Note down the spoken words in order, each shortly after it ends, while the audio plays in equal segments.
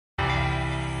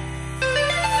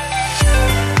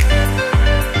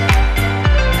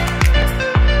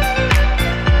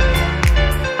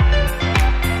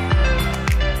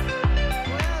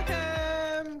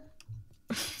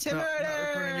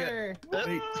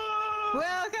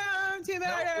Welcome to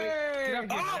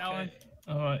Murrrder!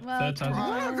 Alright, third time.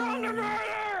 Welcome to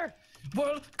Murrrder!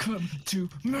 Welcome to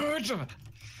Murrrder!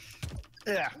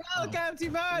 Yeah. Welcome to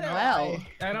Murrrder! Well.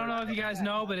 I don't know if you guys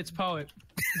know, but it's Poet.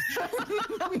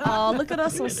 Oh, look at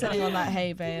us all sitting on that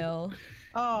hay bale.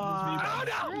 Oh,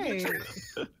 great.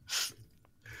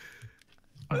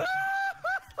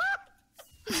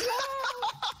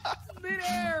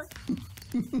 Midair!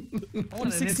 I want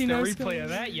an 16 instant hours replay of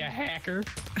that, you hacker.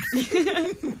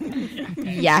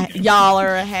 Yeah, y'all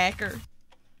are a hacker.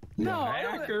 No,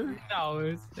 hacker. No,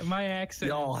 it's my accent.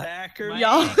 Y'all hacker.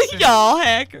 Y'all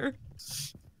hacker.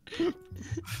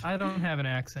 I don't have an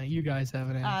accent. You guys have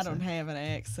an accent. I don't have an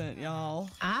accent, y'all.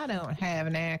 I don't have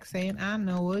an accent. I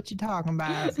know what you're talking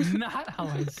about. That's not how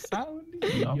I sound.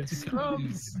 You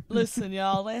scrubs. Listen,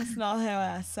 y'all, that's not how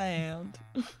I sound.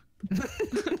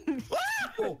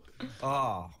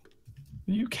 Oh.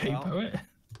 You Poet?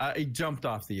 I jumped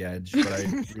off the edge, but I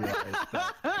realized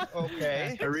that.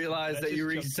 Okay. I realized that you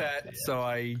reset, so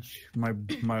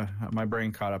my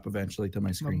brain caught up eventually to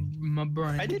my screen. My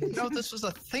brain. I didn't know this was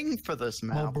a thing for this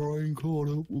map. brain caught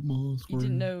up with my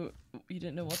screen. You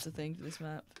didn't know what's the thing for this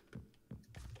map.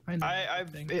 I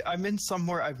know. I'm in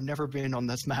somewhere I've never been on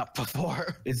this map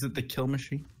before. Is it the kill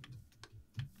machine?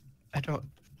 I don't.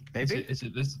 Maybe. Is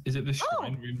it the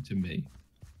shrine room to me?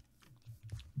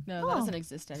 No, that doesn't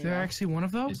exist Is there anymore. actually one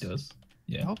of those? It does. I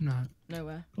Yeah. hope not.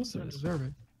 Nowhere. Of course I there don't is. deserve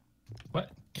it.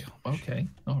 What? Okay.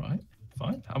 All right.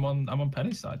 Fine. I'm on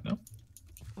Penny's side now.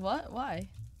 What? Why?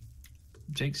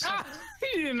 Jake's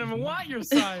You didn't even want your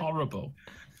side. horrible.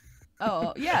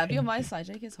 Oh, yeah, be on my side.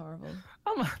 Jake is horrible.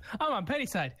 I'm on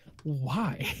Penny's side.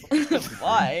 Why?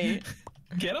 Why?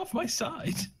 Get off my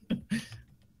side.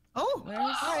 Oh, Where's...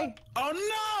 hi.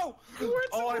 Oh no!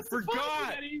 Oh, I forgot.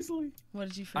 That easily. What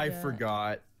did you forget? I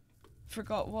forgot.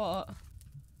 Forgot what?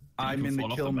 I'm in the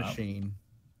fall off kill the map. machine.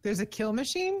 There's a kill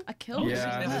machine? A kill Yeah,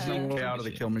 machine? there's Where? no way out of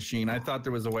the kill machine. I thought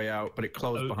there was a way out, but it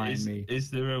closed behind me. Is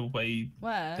there a way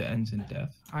Where? that ends in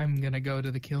death? I'm gonna go to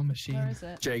the kill machine. Where is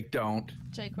it? Jake, don't.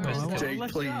 Jake, where No, is I it? won't. Jake, I'll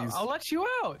let you out. please. I'll let you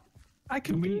out. I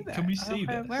can Can we- do that. can we I see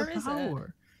don't have this? Where the is it?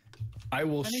 power. I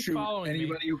will Penny's shoot following me.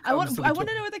 anybody who comes I want to the to kill.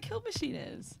 know where the kill machine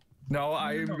is. No,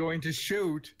 I am going to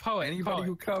shoot Poet, anybody Poet.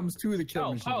 who comes to the kill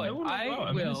No, machine. Poet, Oh, I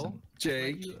I'm will. innocent.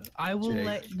 Jake, I will Jake.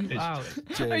 let you It's- out.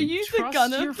 Jake. Are you the Trust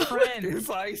gunner? your friends. If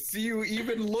I see you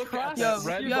even look at Trust that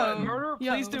red your button, murder.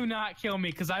 yo. Please do not kill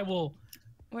me, because I will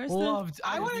Where's love.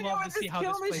 I I would wanna know love what to see this how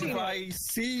kill this plays machine if out. I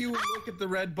see you look at the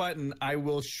red button, I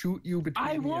will shoot you between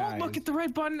I the won't eyes. look at the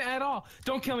red button at all.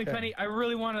 Don't kill me, Okay. Penny. I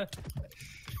really want to.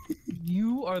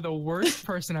 You are the worst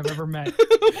person I've ever met.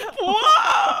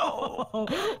 Whoa!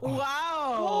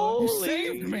 Wow. You Holy.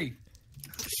 saved me.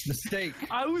 Mistake.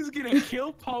 I was gonna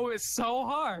kill Poet so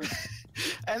hard.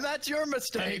 And that's your Penny,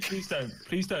 mistake. please don't.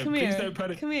 Please don't. Come Please here. don't,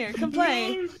 Penny. Come here.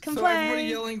 Complain. So everybody Complain.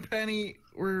 yelling Penny,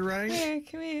 we're right. Come here.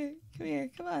 Come here. Come here.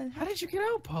 Come on. How did you get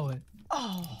out, Poet?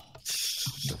 Oh.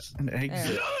 An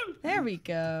exit. There we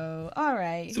go. All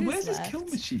right. So who's where's this left? kill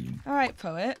machine? All right,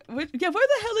 Poet. Where the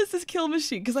hell is this kill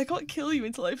machine? Because I can't kill you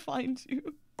until I find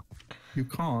you. You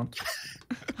can't.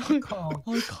 I can't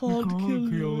kill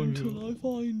you until I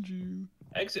find you.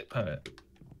 Exit Poet.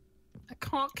 I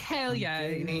can't kill you.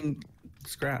 Gaining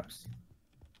scraps.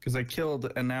 Because I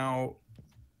killed and now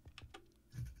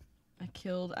I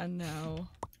killed and now.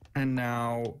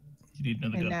 You need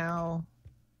another And gun. now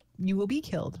you will be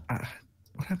killed.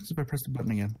 what happens if I press the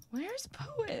button again? Where's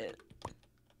Poet?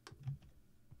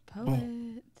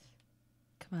 Poet.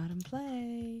 Come out and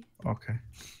play. Okay.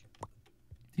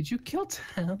 Did you kill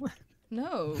Talon?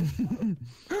 No.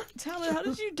 Talon, how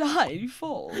did you die? You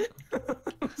fall. I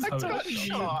Poet. told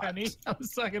you, Penny. I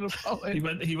was talking to Poet.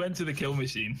 He went to the kill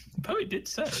machine. Poet did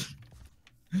say.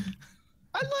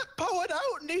 I let Poet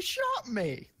out and he shot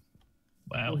me.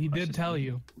 Wow. Well, he that's did just- tell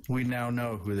you. We now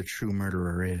know who the true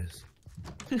murderer is.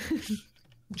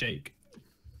 Jake.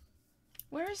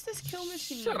 Where is this kill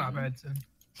machine? Shut up, Edson.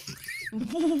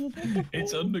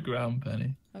 It's underground,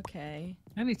 Penny. Okay.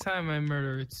 Anytime I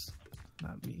murder, it's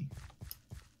not me.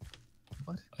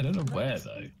 What? I don't know where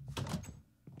though.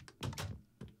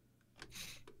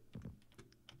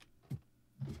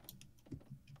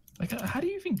 Like, how do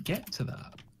you even get to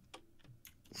that?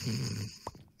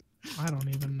 I don't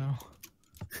even know.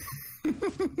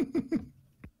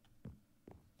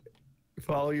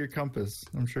 Follow your compass.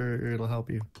 I'm sure it'll help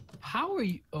you. How are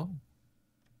you? Oh.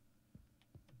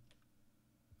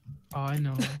 Oh, I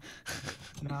know.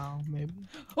 No, maybe.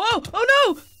 Whoa!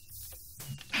 Oh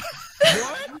no!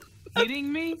 What?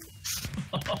 Hitting me?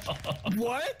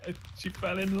 What? She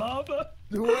fell in lava.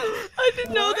 I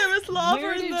didn't know there was lava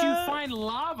Where in did there. you find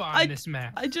lava on this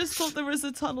map? I just thought there was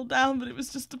a tunnel down, but it was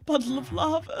just a puddle of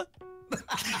lava.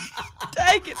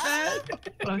 Dang it,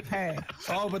 man. Okay.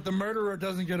 Oh, but the murderer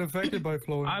doesn't get affected by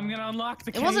flowing. I'm gonna unlock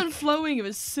the cake. It wasn't flowing, it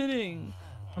was sitting.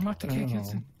 Unlock the cake, Oh.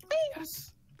 Edson.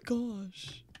 Yes.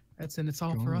 Gosh. Edson, it's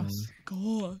all for us.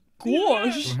 Gosh. Do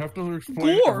Gosh. I have to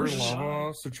explain every Gorsh.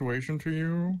 lava situation to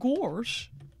you? Gosh.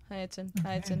 Hi, Edson.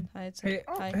 Hi, Edson. Hi, Edson. Hey,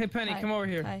 Hi. hey, Penny, Hi. come over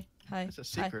here. Hi. Hi. There's a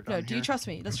secret Hi. No, on do you here. trust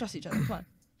me? Let's trust each other. Come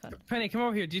on. Penny, come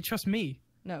over here. Do you trust me?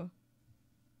 No.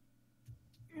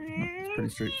 It's pretty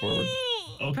straightforward.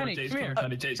 Oh, Penny, Jade's come coming, here.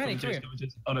 Penny, Jade's Penny, coming, come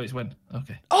Jade's coming. Oh, no, it's Win.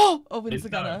 Okay. Oh! Oh, Win's It's the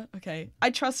gunner. Okay. I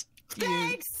trust you.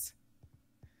 Thanks.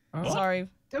 Oh. Sorry.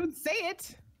 Don't say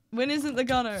it. Win isn't the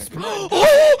gunner. Don't Oh!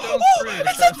 scream.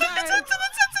 It's Edson! It's Edson! It's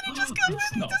Edson! He just killed me! It's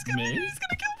He not just killed me! me. He's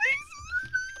gonna kill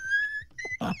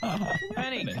me!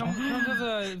 Penny, come to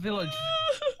the village.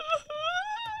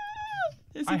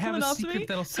 Is he I have coming a after secret me?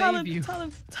 that'll Talon, save you.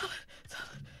 Talon, Talon,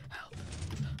 Talon,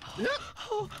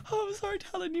 help. Oh, I'm sorry,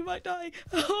 Talon, you might die.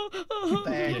 Yeah,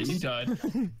 Thanks. you died.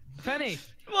 Penny,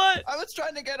 What? I was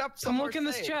trying to get up come somewhere look in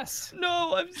this safe. chest.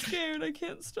 No, I'm scared. I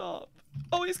can't stop.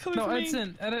 Oh, he's coming No, for me.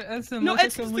 Edson, Edson. No, look at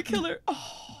Edson's the look in- killer.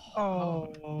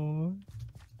 Oh. Oh.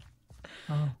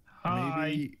 Oh. Hi.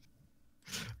 Maybe.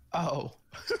 Oh.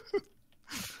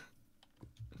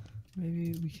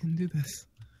 Maybe we can do this.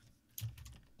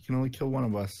 You can only kill one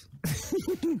of us.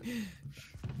 It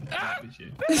was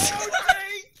you.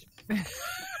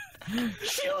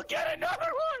 She'll get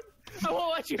another one. I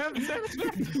won't let you have sex.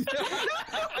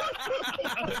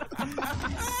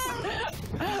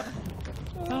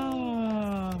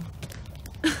 Oh.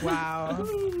 Wow.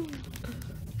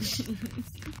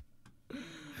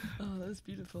 Oh, that's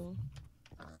beautiful.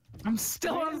 I'm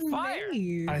still on fire.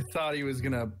 I thought he was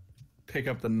gonna pick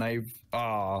up the knife.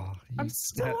 Oh, I'm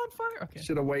still on fire. Okay.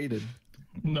 Should have waited.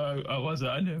 No, I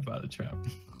wasn't. I knew about the trap.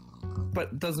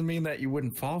 But doesn't mean that you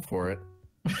wouldn't fall for it.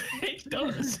 It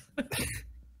does.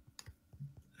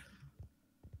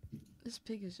 This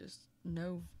pig is just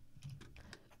no.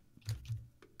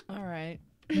 All right.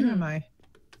 Where am I?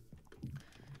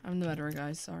 I'm the murderer,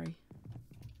 guys. Sorry.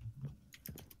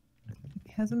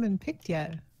 It hasn't been picked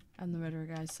yet. I'm the murderer,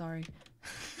 guys. Sorry.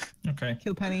 Okay.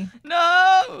 Kill Penny.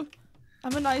 No!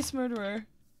 I'm a nice murderer.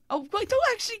 Oh, wait, don't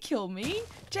actually kill me.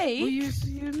 Jake. Well, you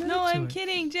admitted No, to I'm it.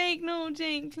 kidding. Jake, no,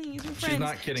 Jake, please, we're friends.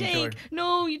 not kidding, Jake, killer.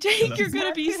 no, Jake, you're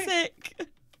gonna be Sorry. sick.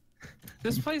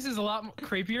 This place is a lot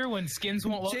creepier when skins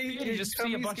won't look. Jake, You just tell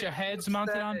see a me bunch of skins heads won't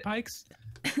mounted stand on it. pikes.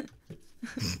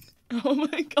 Oh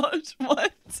my gosh,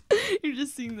 what? You're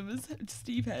just seeing them as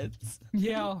Steve heads.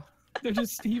 Yeah, they're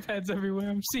just Steve heads everywhere.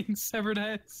 I'm seeing severed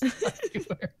heads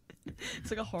everywhere. It's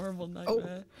like a horrible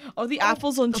nightmare. Oh, the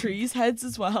apples on trees heads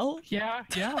as well. Yeah,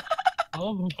 yeah.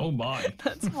 Oh, Oh my.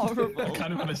 That's horrible. I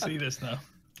kind of want to see this now.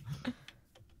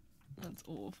 That's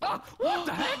awful. oh, what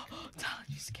the heck? Talon,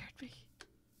 you scared me.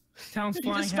 Town's You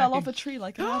flying. just fell off hacking. a tree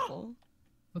like an apple.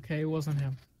 Okay, it wasn't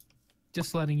him.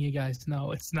 Just letting you guys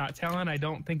know, it's not Talon. I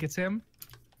don't think it's him.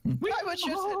 I was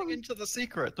just heading into the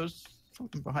secret. There's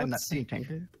something behind that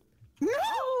painting. No,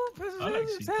 I like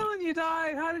secret. Talon, you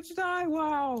died. How did you die?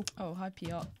 Wow. Oh, hi,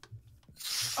 Piot.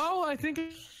 Oh, I think.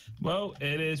 Well,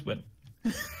 it is Win.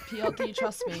 Piot, do you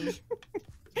trust me?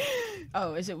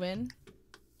 Oh, is it Win?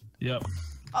 Yep.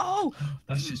 Oh!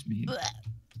 That's just me. Blech.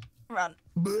 Run.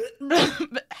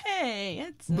 Hey,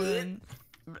 Edson.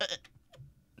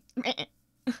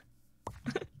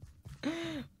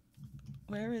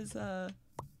 Where is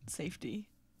safety?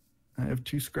 I have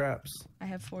 2 scraps. I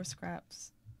have 4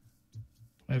 scraps.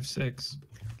 I have 6.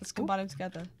 Let's combine them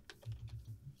together.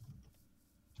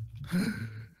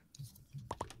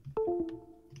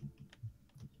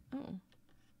 Oh.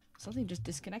 Something just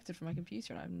disconnected from my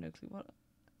computer and I have no clue what.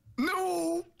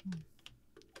 No!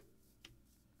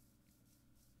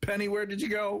 Penny, where did you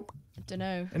go? I don't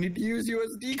know. I need to use you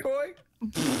as a decoy?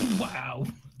 Wow.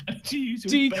 Jeez,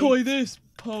 Decoy this,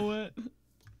 poet.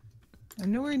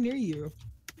 I'm nowhere near you.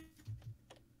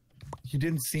 You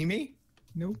didn't see me?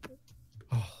 Nope.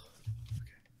 Oh,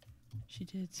 She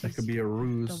did. that could be a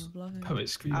ruse. double bluffing. Poet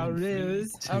screaming. I'll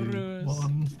lose. 3, 2, I'll lose.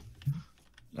 1.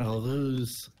 A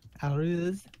ruse. I'll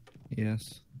lose.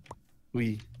 Yes.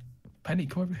 We. Penny,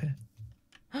 come over here.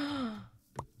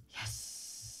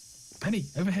 Yes. Penny,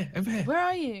 over here, over here. Where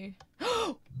are you?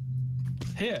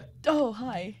 Here. Oh,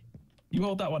 hi. You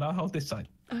hold that one, I'll hold this side.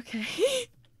 Okay.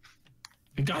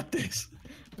 We got this.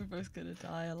 We're both gonna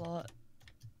die a lot.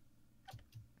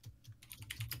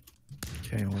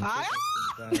 Okay, well, Hi.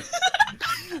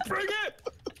 Bring it!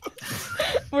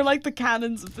 We're like the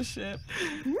cannons of the ship.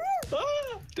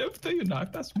 Don't throw your knife.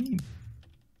 That's mean.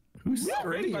 Who's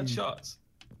Really bad screaming? shots.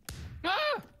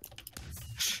 Ah!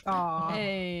 Aw.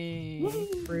 Hey.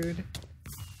 Rude.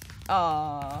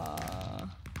 Aww.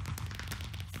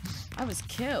 I was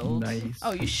killed. Nice.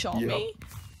 Oh, you shot Yep. me?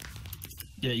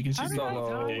 Yeah, you can shoot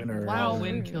Solo me. winner. Wow.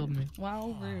 Wind rude. killed me.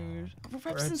 Wow, rude.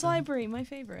 Repson's Repson. Library, my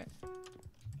favorite.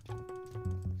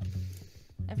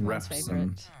 Everyone's Repson.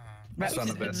 favorite. Son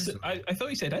of Edson. I thought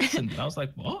you said Edson. I was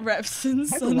like, what? Repson,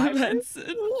 son of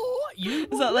Edson. You?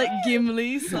 Is that like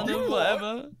Gimli, son of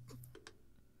whatever?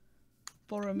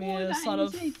 Boromir, son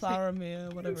of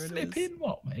Faramir, whatever it Slip is. in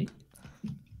what, mate?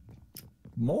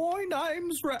 My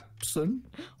name's Repson.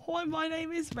 Hi, my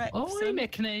name is Repson. Oh,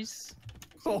 McNace.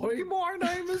 Hi, my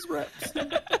name is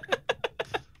Repson.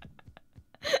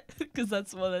 Because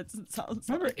that's what it sounds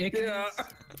like. Remember Ick? Yeah.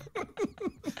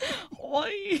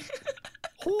 Oi.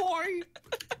 Hi.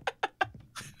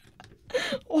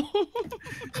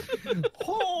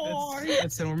 Hi.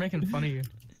 Edson, we're making fun of you.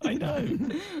 I know.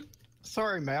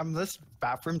 Sorry, ma'am. This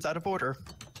bathroom's out of order.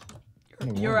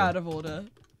 You're out of order.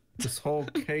 This whole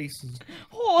case is.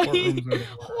 Hoi. Courtroom's out of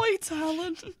Hoi,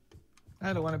 Talon.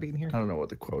 I don't want to be in here. I don't know what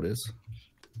the quote is.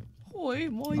 Hoi,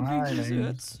 my My big name-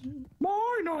 desserts.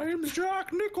 My name's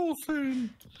Jack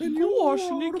Nicholson. And Gosh,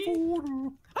 you're out of Nicky. order.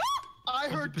 I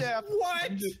heard death.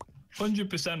 What?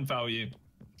 100% value.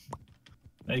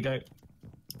 There you go.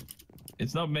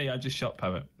 It's not me. I just shot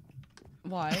Poet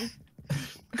Why?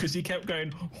 because he kept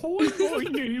going. Hoi, my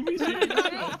name is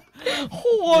Edson."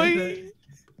 Hoi.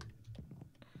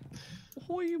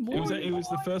 Hoi, my It was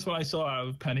the first one I saw out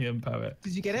of Penny and Poet.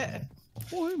 Did you get it?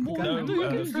 Hoi, my No, I'm name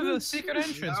looking uh, is- for the secret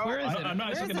entrance. Where is it? I'm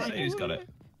not actually going to say who's got it.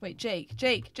 Wait, Jake.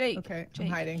 Okay, I'm Jake,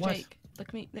 hiding. Jake, look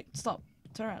at me. Look, stop.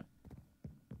 Turn around.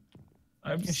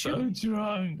 I'm Yeah, so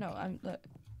drunk. No, look.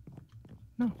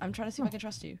 No. I'm trying to see if I can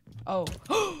trust you. Oh.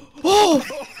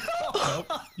 Nope,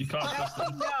 you can't trust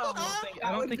him. No.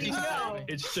 I don't think you can no. find me.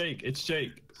 It's Jake. It's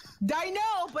Jake. I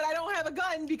know, but I don't have a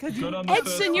gun because you. Good on the first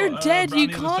Edson, you're one, dead. You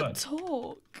round the other can't side.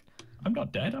 talk. I'm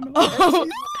not dead. I'm alive. Oh,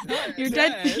 you're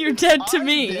dead. You're dead to I'm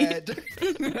me. dead.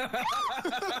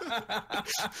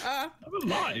 I'm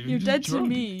alive. I'm You're just dead to drunk.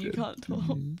 me. You can't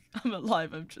talk. I'm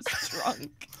alive. I'm just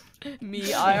drunk. Me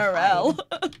IRL.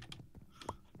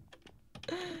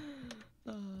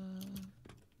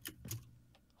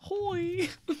 Hoi.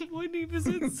 My name is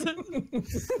Edson.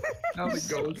 Now the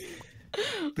ghost.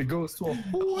 The ghost will.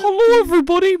 Hello,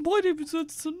 everybody. My name is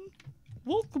Edson.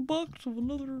 Welcome back to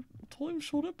another time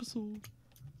short episode.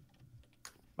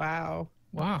 Wow.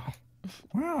 Wow.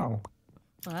 Wow.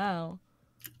 Wow.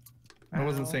 I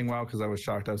wasn't saying wow because I was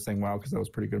shocked. I was saying wow because that was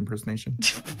pretty good impersonation.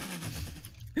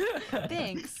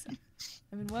 Thanks.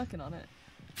 I've been working on it.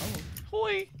 Oh.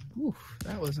 Hoi. Oof,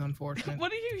 that was unfortunate.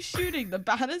 What are you shooting? The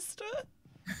banister?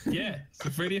 Yeah,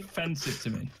 it's really offensive to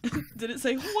me. Did it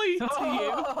say hoi to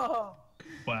you? Oh.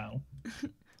 Wow.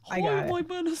 I got my it.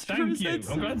 banister Thank is you. I'm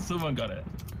Edson. glad someone got it.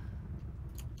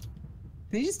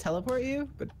 Did he just teleport you?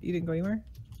 But you didn't go anywhere?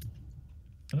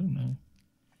 I don't know.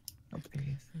 Oh, there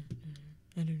he is.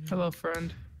 Hello,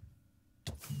 friend.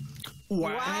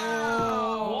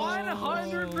 Wow.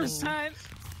 100%.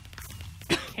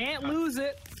 Can't lose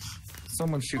it.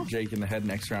 Someone shoot Jake in the head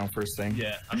next round first thing.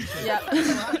 Yeah. I'm sorry. Yeah.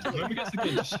 Whoever gets the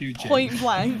gun, just shoot Jake. Point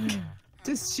blank.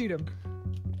 Just shoot him.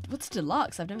 What's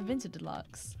Deluxe? I've never been to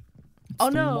Deluxe. Oh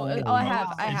no! Oh, I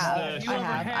have. I It's have. the- You I ever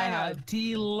have. I had a have.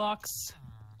 deluxe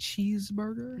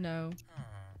cheeseburger? No.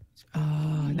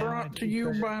 Oh, Brought to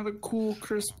you by the cool,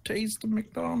 crisp taste of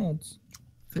McDonald's.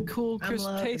 The cool, I'm crisp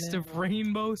loving taste it. of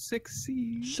Rainbow Six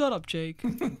Siege. Shut up, Jake.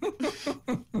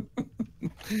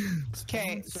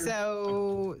 Okay,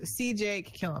 so see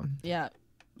Jake, kill him. Yeah.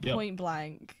 Yep. Point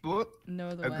blank. Whoop. No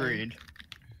other way. Agreed.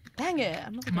 Dang it!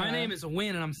 I'm not My name is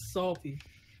Win, and I'm salty.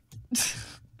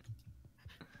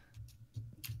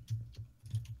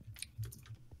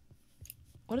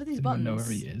 What are these I buttons? don't know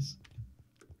where he is.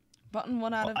 Button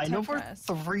 1 out of 10 I know where press.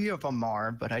 3 of them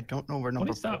are, but I don't know where What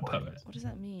number is that, 4 Poet? What does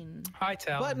that mean? Hi,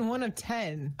 Talon. Button 1 of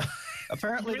 10.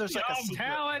 Apparently, there's like a secret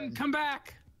Talon, thing. come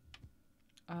back.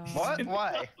 What?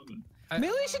 Why? Maybe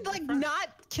we should like not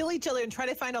kill each other and try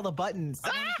to find all the buttons.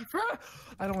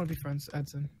 I don't want to be friends,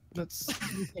 Edson. Let's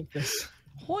take this.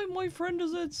 Hi, my friend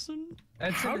is Edson.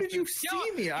 Edson, How did you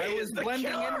see me? I was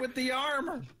blending in with the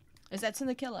armor. Is Edson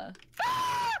the killer?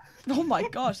 Oh my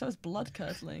gosh, that was blood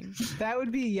curdling. That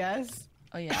would be yes.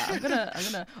 Oh yeah, I'm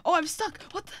gonna. Oh, I'm stuck.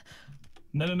 What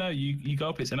the? No. You go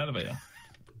up. It's an elevator.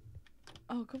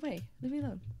 Oh, go away. Leave me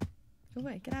alone. Go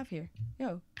away. Get out of here.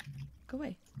 Yo, go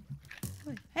away. Go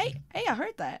away. Hey, I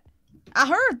heard that. I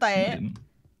heard You that. didn't.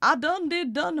 I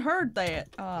done heard that.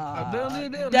 Ah,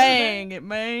 done dang it,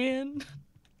 man.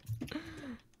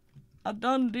 I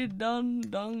done did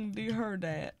heard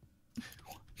that.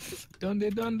 Dun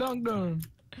did dun dun dun.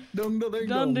 Dun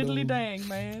Diddly dang,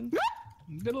 man.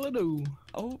 Diddly do.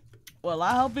 Oh, well,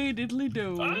 I'll be diddly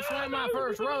do. This ain't my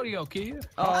first rodeo, kid.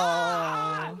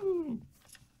 Oh,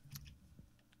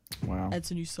 Wow.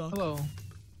 Edson, you suck. Hello.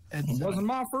 It wasn't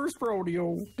my first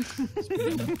rodeo.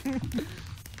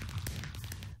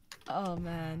 Oh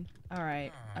man. All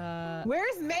right.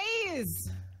 Where's Maze?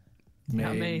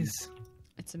 Not Maze.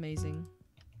 It's amazing.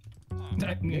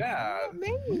 Yeah,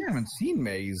 we haven't seen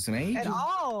Maze in ages. At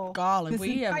all. Golly, This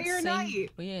we entire ain't night.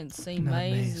 seen Not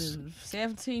Maze Maze. in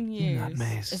 17 years. Not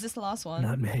Maze. Is this the last one?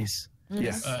 Not Maze.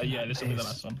 Yes. Yeah, this will be the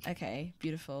last one. Okay,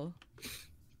 beautiful.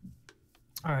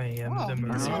 I am Oh, the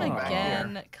This one murderer. back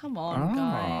again. Come on,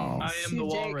 guys. I am the CJ.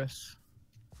 walrus.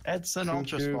 Edson, I'll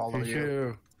just follow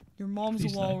you. Your mom's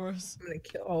Please a no. walrus. I'm gonna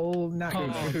kill. Oh, not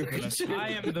Oh, good. I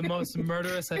am the most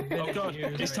murderous I've been Oh god, in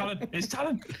years. he's telling, he's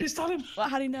telling, he's telling. Well,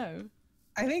 how do you know?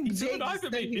 I think He's got a Jake knife at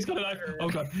said me. He's got a knife. Oh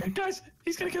god, guys,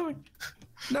 he's gonna kill me.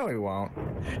 No, he won't.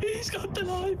 He's got the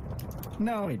knife.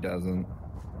 No, he doesn't.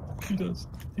 He does.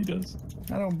 He does.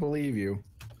 I don't believe you.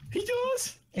 He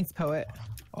does. It's Poet.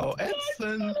 Oh,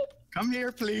 Edson, come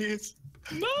here, please.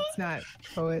 No, It's not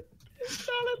Poet. it's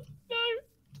telling. No.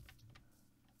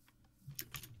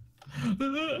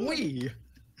 We.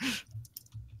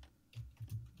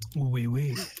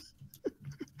 Wee.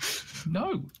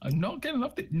 No, I'm not getting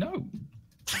off it. No.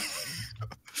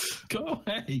 Go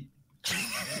away.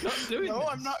 Stop doing No, this.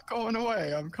 I'm not going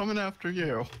away. I'm coming after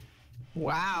you.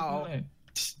 Wow.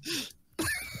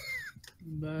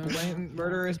 No.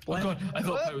 Murderous Oh blend. god, I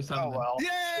thought Poe was telling Oh them. well.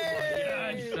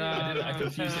 Yes! I did it. I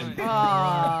confused him.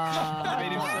 Ah. I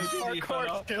made him so Our dizzy, he fell court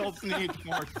off. skills need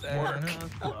more work. Santa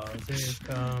Claus is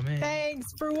coming.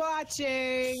 Thanks for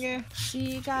watching.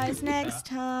 See you guys next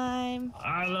time.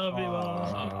 I love you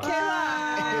all.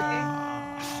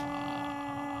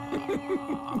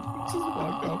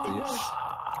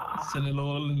 It's an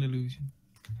all an illusion.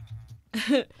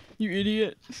 You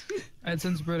idiot.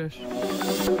 Edson's British.